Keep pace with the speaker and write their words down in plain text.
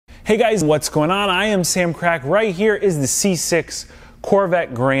Hey guys, what's going on? I am Sam Crack. Right here is the C6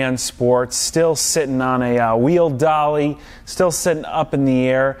 Corvette Grand Sport, still sitting on a wheel dolly, still sitting up in the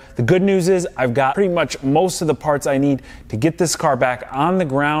air. The good news is I've got pretty much most of the parts I need to get this car back on the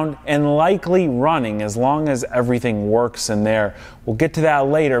ground and likely running, as long as everything works in there. We'll get to that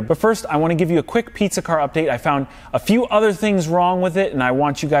later, but first I want to give you a quick pizza car update. I found a few other things wrong with it and I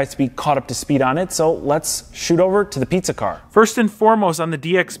want you guys to be caught up to speed on it, so let's shoot over to the pizza car. First and foremost, on the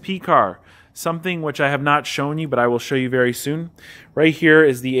DXP car, something which I have not shown you, but I will show you very soon. Right here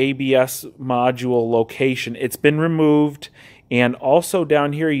is the ABS module location. It's been removed, and also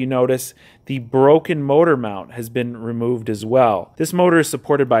down here you notice the broken motor mount has been removed as well. This motor is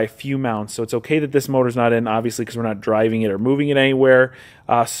supported by a few mounts, so it's okay that this motor's not in, obviously, because we're not driving it or moving it anywhere,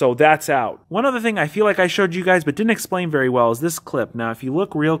 so that's out. One other thing I feel like I showed you guys but didn't explain very well is this clip. Now, if you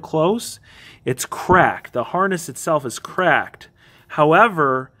look real close, it's cracked. The harness itself is cracked.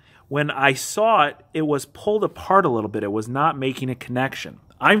 However, when I saw it, it was pulled apart a little bit. It was not making a connection.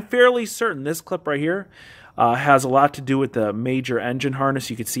 I'm fairly certain this clip right here has a lot to do with the major engine harness.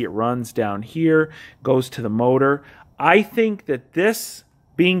 You can see it runs down here, goes to the motor. I think that this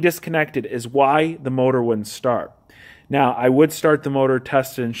being disconnected is why the motor wouldn't start. Now, I would start the motor,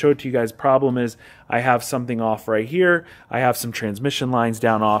 test it, and show it to you guys. Problem is, I have something off right here. I have some transmission lines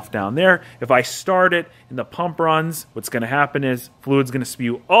off down there. If I start it and the pump runs, what's going to happen is fluid's going to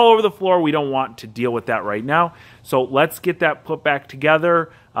spew all over the floor. We don't want to deal with that right now. So let's get that put back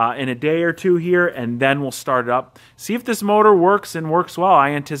together in a day or two here, and then we'll start it up. See if this motor works and works well. I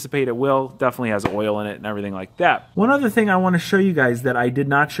anticipate it will. Definitely has oil in it and everything like that. One other thing I want to show you guys that I did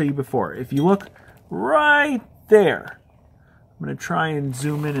not show you before. If you look right there, I'm going to try and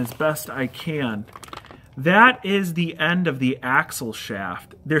zoom in as best I can. That is the end of the axle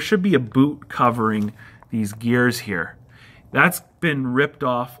shaft. There should be a boot covering these gears here. That's been ripped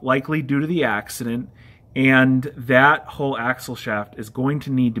off, likely due to the accident, and that whole axle shaft is going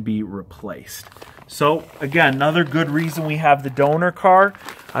to need to be replaced. So again, another good reason we have the donor car.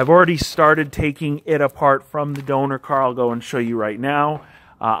 I've already started taking it apart from the donor car. I'll go and show you right now.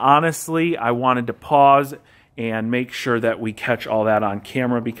 Honestly, I wanted to pause and make sure that we catch all that on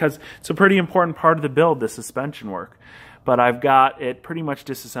camera because it's a pretty important part of the build, the suspension work. But I've got it pretty much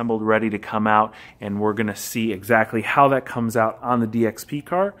disassembled, ready to come out, and we're going to see exactly how that comes out on the DXP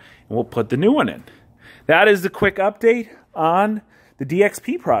car, and we'll put the new one in. That is the quick update on the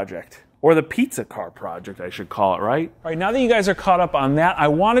DXP project. Or the pizza car project, I should call it, right? All right, now that you guys are caught up on that, I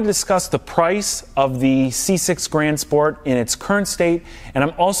want to discuss the price of the C6 Grand Sport in its current state, and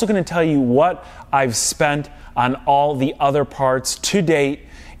I'm also going to tell you what I've spent on all the other parts to date,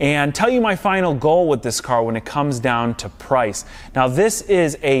 and tell you my final goal with this car when it comes down to price. Now, this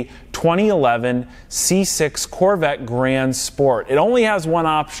is a 2011 C6 Corvette Grand Sport. It only has one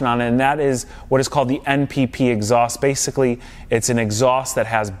option on it, and that is what is called the NPP exhaust. Basically, it's an exhaust that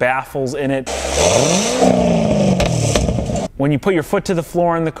has baffles in it. When you put your foot to the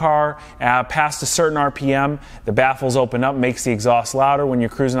floor in the car, past a certain RPM, the baffles open up, makes the exhaust louder. When you're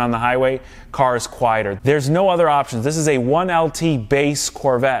cruising on the highway, car is quieter. There's no other options. This is a 1LT base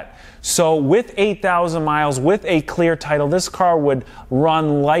Corvette. So with 8,000 miles, with a clear title, this car would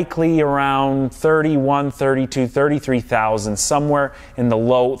run likely around 31, 32, 33,000, somewhere in the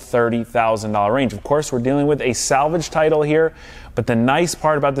low $30,000 range. Of course, we're dealing with a salvage title here, but the nice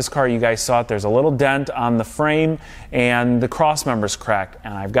part about this car, you guys saw it, there's a little dent on the frame and the cross member's cracked,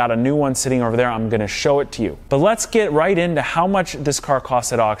 and I've got a new one sitting over there. I'm going to show it to you. But let's get right into how much this car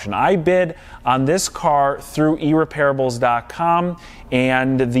costs at auction. I bid on this car through eRepairables.com,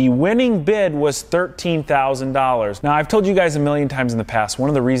 and the winning bid was $13,000. Now, I've told you guys a million times in the past, one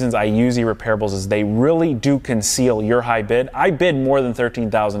of the reasons I use eRepairables is they really do conceal your high bid. I bid more than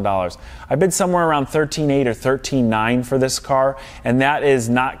 $13,000. I bid somewhere around $13,800 or $13,900 for this car, and that is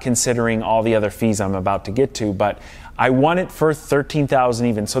not considering all the other fees I'm about to get to, but I won it for $13,000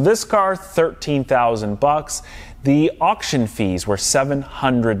 even. So this car, $13,000 The auction fees were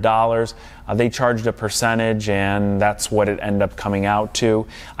 $700. They charged a percentage, and that's what it ended up coming out to.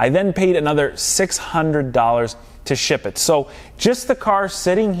 I then paid another $600 to ship it. So just the car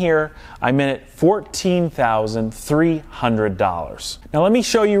sitting here, I'm in at $14,300. Now let me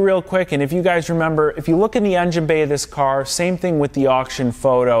show you real quick, and if you guys remember, if you look in the engine bay of this car, same thing with the auction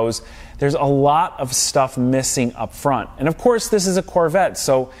photos, there's a lot of stuff missing up front. And of course, this is a Corvette,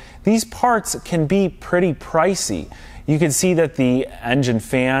 so these parts can be pretty pricey. you can see that the engine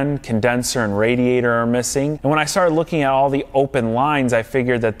fan, condenser, and radiator are missing. And when I started looking at all the open lines, I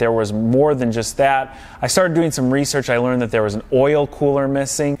figured that there was more than just that. I started doing some research. I learned that there was an oil cooler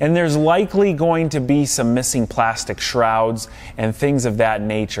missing, and there's likely going to be some missing plastic shrouds and things of that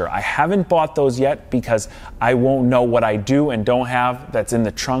nature. I haven't bought those yet because I won't know what I do and don't have that's in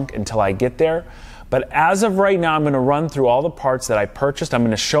the trunk until I get there. But as of right now, I'm going to run through all the parts that I purchased. I'm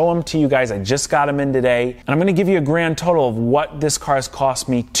going to show them to you guys. I just got them in today. And I'm going to give you a grand total of what this car has cost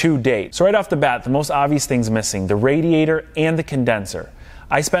me to date. So right off the bat, the most obvious things missing, the radiator and the condenser.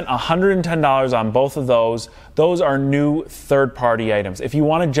 I spent $110 on both of those. Those are new third-party items. If you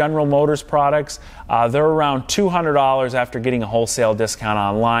wanted General Motors products, they're around $200 after getting a wholesale discount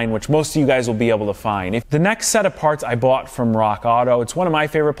online, which most of you guys will be able to find. The next set of parts I bought from Rock Auto. It's one of my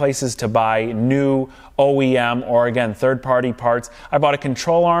favorite places to buy new OEM or, again, third-party parts. I bought a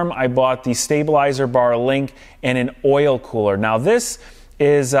control arm, I bought the stabilizer bar link, and an oil cooler. Now this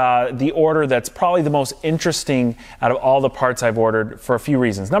is the order that's probably the most interesting out of all the parts I've ordered for a few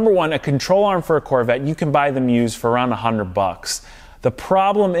reasons. Number one, a control arm for a Corvette, you can buy them used for around $100. The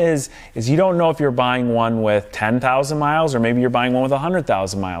problem is you don't know if you're buying one with 10,000 miles or maybe you're buying one with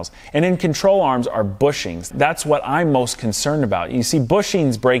 100,000 miles. And in control arms are bushings. That's what I'm most concerned about. You see,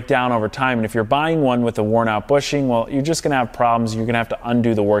 bushings break down over time, and if you're buying one with a worn out bushing, well, you're just gonna have problems. You're gonna have to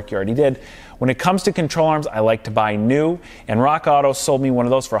undo the work you already did. When it comes to control arms, I like to buy new, and Rock Auto sold me one of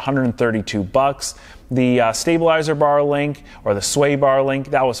those for $132. The stabilizer bar link or the sway bar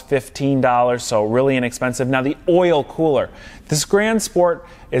link, that was $15, so really inexpensive. Now the oil cooler. This Grand Sport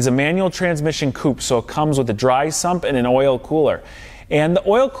is a manual transmission coupe, so it comes with a dry sump and an oil cooler. And the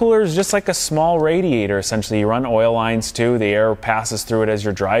oil cooler is just like a small radiator, essentially. You run oil lines too, the air passes through it as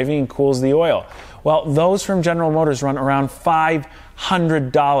you're driving and cools the oil. Well, those from General Motors run around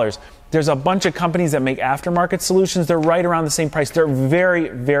 $500. There's a bunch of companies that make aftermarket solutions. They're right around the same price. They're very,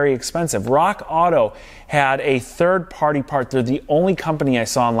 very expensive. Rock Auto had a third-party part. They're the only company I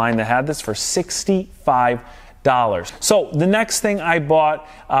saw online that had this for $65. So the next thing I bought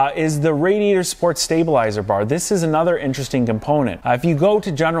is the radiator support stabilizer bar. This is another interesting component. If you go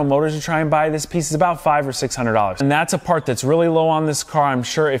to General Motors to try and buy this piece, it's about $500 or $600. And that's a part that's really low on this car. I'm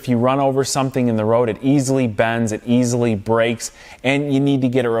sure if you run over something in the road, it easily bends, it easily breaks, and you need to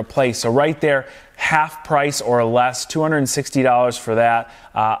get it replaced. So right there, half price or less, $260 for that,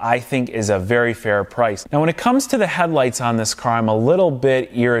 I think is a very fair price. Now when it comes to the headlights on this car, I'm a little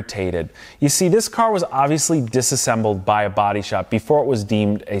bit irritated. You see, this car was obviously disassembled by a body shop before it was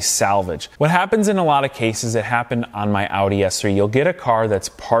deemed a salvage. What happens in a lot of cases, it happened on my Audi S3, you'll get a car that's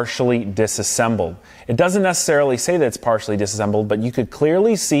partially disassembled. It doesn't necessarily say that it's partially disassembled, but you could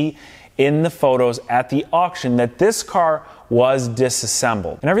clearly see in the photos at the auction that this car was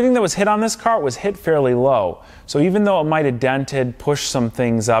disassembled. And everything that was hit on this car was hit fairly low. So even though it might have dented, pushed some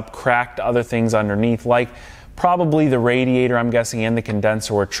things up, cracked other things underneath, like probably the radiator, I'm guessing, and the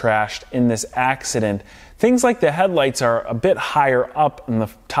condenser were trashed in this accident, things like the headlights are a bit higher up in the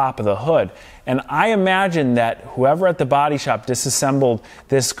top of the hood. And I imagine that whoever at the body shop disassembled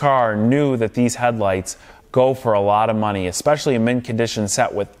this car knew that these headlights go for a lot of money, especially a mint condition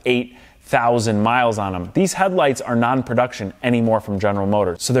set with 8,000 miles on them. These headlights are non-production anymore from General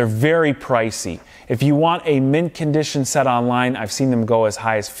Motors, so they're very pricey. If you want a mint condition set online, I've seen them go as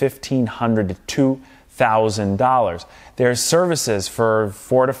high as $1,500 to $2,000. There's services for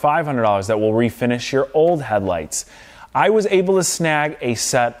 $400 to $500 that will refinish your old headlights. I was able to snag a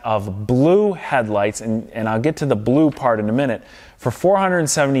set of blue headlights, and I'll get to the blue part in a minute, for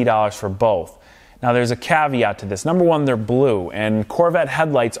 $470 for both. Now there's a caveat to this. Number one, they're blue, and Corvette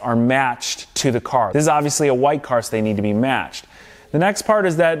headlights are matched to the car. This is obviously a white car, so they need to be matched. The next part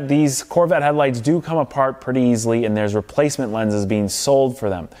is that these Corvette headlights do come apart pretty easily, and there's replacement lenses being sold for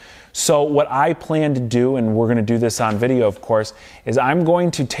them. So what I plan to do, and we're going to do this on video of course, is I'm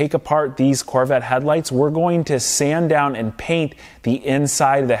going to take apart these Corvette headlights. We're going to sand down and paint the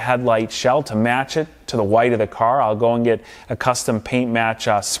inside of the headlight shell to match it to the white of the car. I'll go and get a custom paint match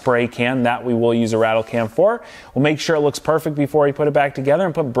spray can that we will use a rattle can for. We'll make sure it looks perfect before we put it back together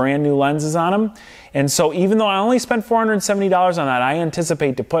and put brand new lenses on them. And so even though I only spent $470 on that, I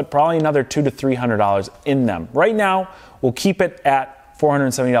anticipate to put probably another $200 to $300 in them. Right now, we'll keep it at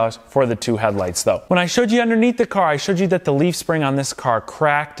 $470 for the two headlights though. When I showed you underneath the car, I showed you that the leaf spring on this car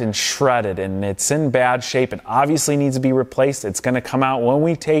cracked and shredded, and it's in bad shape. It obviously needs to be replaced. It's going to come out when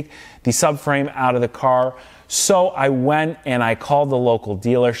we take the subframe out of the car. So I went and I called the local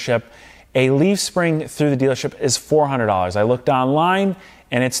dealership. A leaf spring through the dealership is $400. I looked online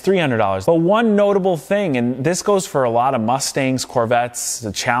and it's $300. But one notable thing, and this goes for a lot of Mustangs, Corvettes,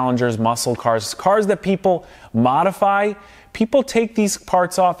 the Challengers, muscle cars, cars that people modify, people take these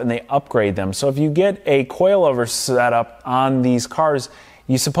parts off and they upgrade them. So if you get a coilover setup on these cars,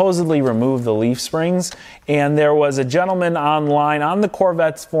 you supposedly remove the leaf springs, and there was a gentleman online on the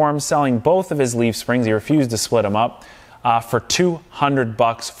Corvettes forum selling both of his leaf springs. He refused to split them up for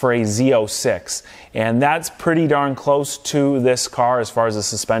 $200 for a Z06, and that's pretty darn close to this car as far as the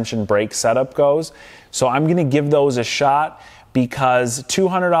suspension brake setup goes. So I'm going to give those a shot, because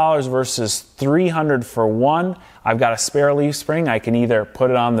 $200 versus $300 for one. I've got a spare leaf spring. I can either put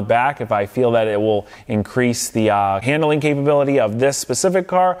it on the back if I feel that it will increase the handling capability of this specific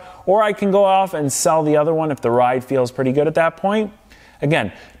car, or I can go off and sell the other one if the ride feels pretty good at that point.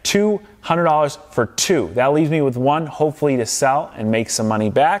 Again, $200 for two. That leaves me with one, hopefully to sell and make some money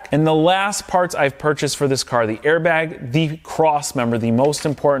back. And the last parts I've purchased for this car, the airbag, the cross member, the most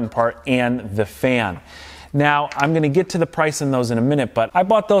important part, and the fan. Now, I'm going to get to the price in those in a minute, but I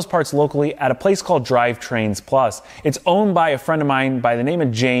bought those parts locally at a place called Drivetrains Plus. It's owned by a friend of mine by the name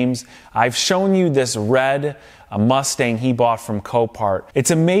of James. I've shown you this red Mustang he bought from Copart.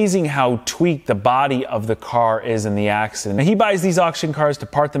 It's amazing how tweaked the body of the car is in the accident. Now, he buys these auction cars to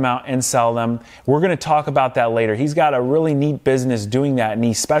part them out and sell them. We're going to talk about that later. He's got a really neat business doing that, and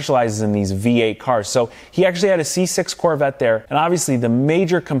he specializes in these V8 cars. So he actually had a C6 Corvette there, and obviously the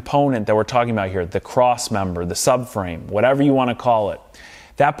major component that we're talking about here, the cross member, the subframe, whatever you want to call it,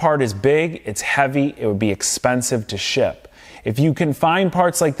 that part is big, it's heavy, it would be expensive to ship. If you can find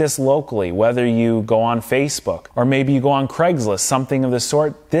parts like this locally, whether you go on Facebook or maybe you go on Craigslist, something of the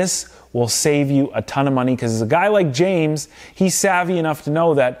sort, this will save you a ton of money, because a guy like James, he's savvy enough to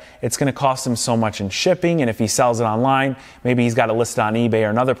know that it's going to cost him so much in shipping, and if he sells it online, maybe he's got to list it on eBay or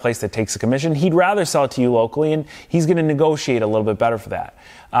another place that takes a commission. He'd rather sell it to you locally, and he's going to negotiate a little bit better for that.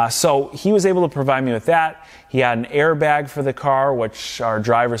 So he was able to provide me with that. He had an airbag for the car, which our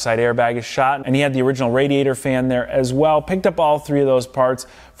driver's side airbag is shot, and he had the original radiator fan there as well. Picked up all three of those parts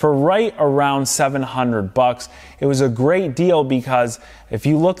for right around $700. It was a great deal, because if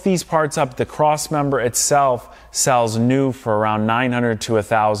you look these parts up, the cross member itself sells new for around $900 to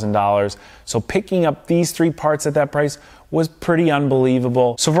 $1,000. So picking up these three parts at that price was pretty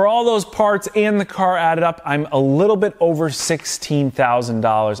unbelievable. So for all those parts and the car added up, I'm a little bit over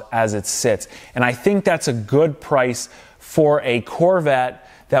 $16,000 as it sits. And I think that's a good price for a Corvette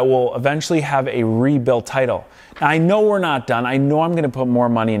that will eventually have a rebuilt title. Now, I know we're not done. I know I'm going to put more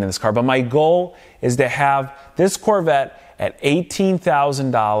money into this car, but my goal is to have this Corvette at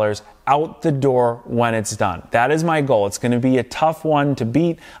 $18,000 out the door when it's done. That is my goal. It's going to be a tough one to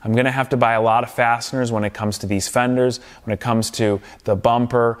beat. I'm going to have to buy a lot of fasteners when it comes to these fenders, when it comes to the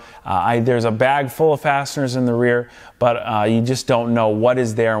bumper. There's a bag full of fasteners in the rear, but you just don't know what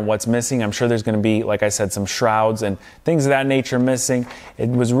is there and what's missing. I'm sure there's going to be, like I said, some shrouds and things of that nature missing. It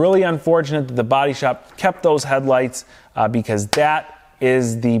was really unfortunate that the body shop kept those headlights because that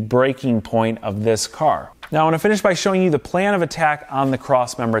is the breaking point of this car. Now, I want to finish by showing you the plan of attack on the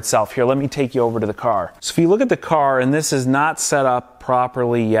cross member itself. Here, let me take you over to the car. So if you look at the car, and this is not set up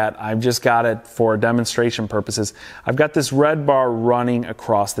properly yet, I've just got it for demonstration purposes. I've got this red bar running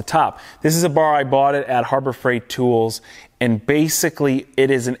across the top. This is a bar I bought it at Harbor Freight Tools, and basically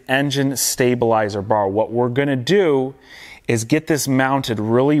it is an engine stabilizer bar. What we're going to do is get this mounted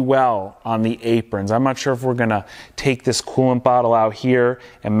really well on the aprons. I'm not sure if we're going to take this coolant bottle out here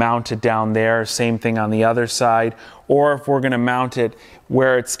and mount it down there, same thing on the other side, or if we're going to mount it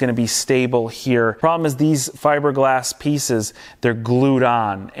where it's going to be stable here. Problem is, these fiberglass pieces, they're glued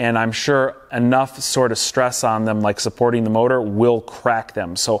on, and I'm sure enough sort of stress on them, like supporting the motor, will crack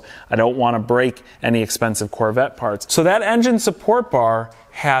them. So I don't want to break any expensive Corvette parts. So that engine support bar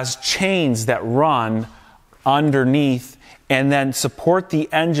has chains that run underneath and then support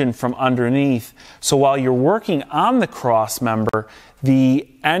the engine from underneath. So while you're working on the cross member, the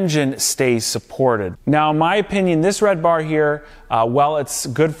engine stays supported. Now, in my opinion, this red bar here, well, it's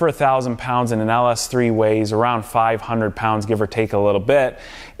good for 1,000 pounds, and an LS3 weighs around 500 pounds, give or take a little bit.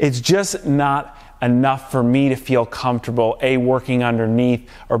 It's just not enough for me to feel comfortable, A, working underneath,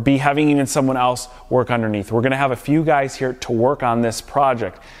 or B, having even someone else work underneath. We're gonna have a few guys here to work on this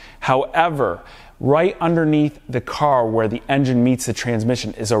project. However, right underneath the car where the engine meets the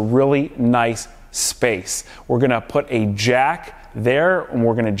transmission is a really nice space. We're going to put a jack there, and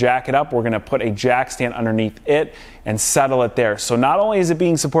we're going to jack it up. We're going to put a jack stand underneath it and settle it there. So not only is it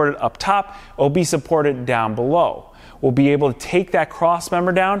being supported up top, it'll be supported down below. We'll be able to take that cross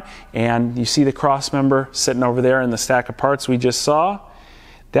member down, and you see the cross member sitting over there in the stack of parts we just saw.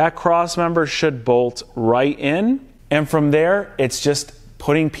 That cross member should bolt right in, and from there it's just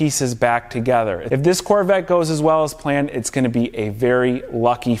putting pieces back together. If this Corvette goes as well as planned, it's going to be a very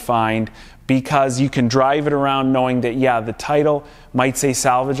lucky find, because you can drive it around knowing that, yeah, the title might say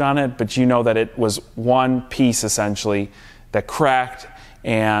Salvage on it, but you know that it was one piece essentially that cracked,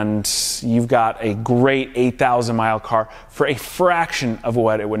 and you've got a great 8,000 mile car for a fraction of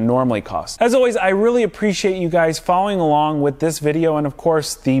what it would normally cost. As always, I really appreciate you guys following along with this video and of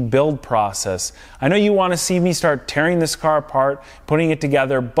course the build process. I know you want to see me start tearing this car apart, putting it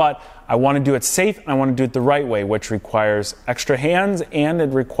together, but I want to do it safe and I want to do it the right way, which requires extra hands and it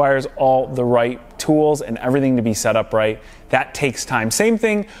requires all the right tools and everything to be set up right. That takes time. Same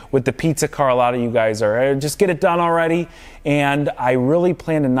thing with the pizza car. A lot of you guys are, just get it done already. And I really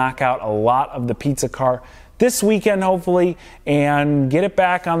plan to knock out a lot of the pizza car this weekend, hopefully, and get it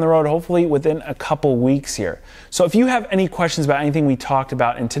back on the road, hopefully within a couple weeks here. So if you have any questions about anything we talked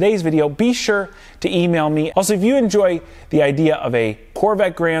about in today's video, be sure to email me. Also, if you enjoy the idea of a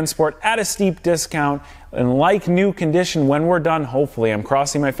Corvette Grand Sport at a steep discount and like new condition when we're done, hopefully, I'm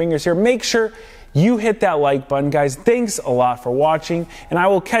crossing my fingers here, make sure you hit that like button, guys. Thanks a lot for watching, and I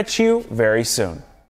will catch you very soon.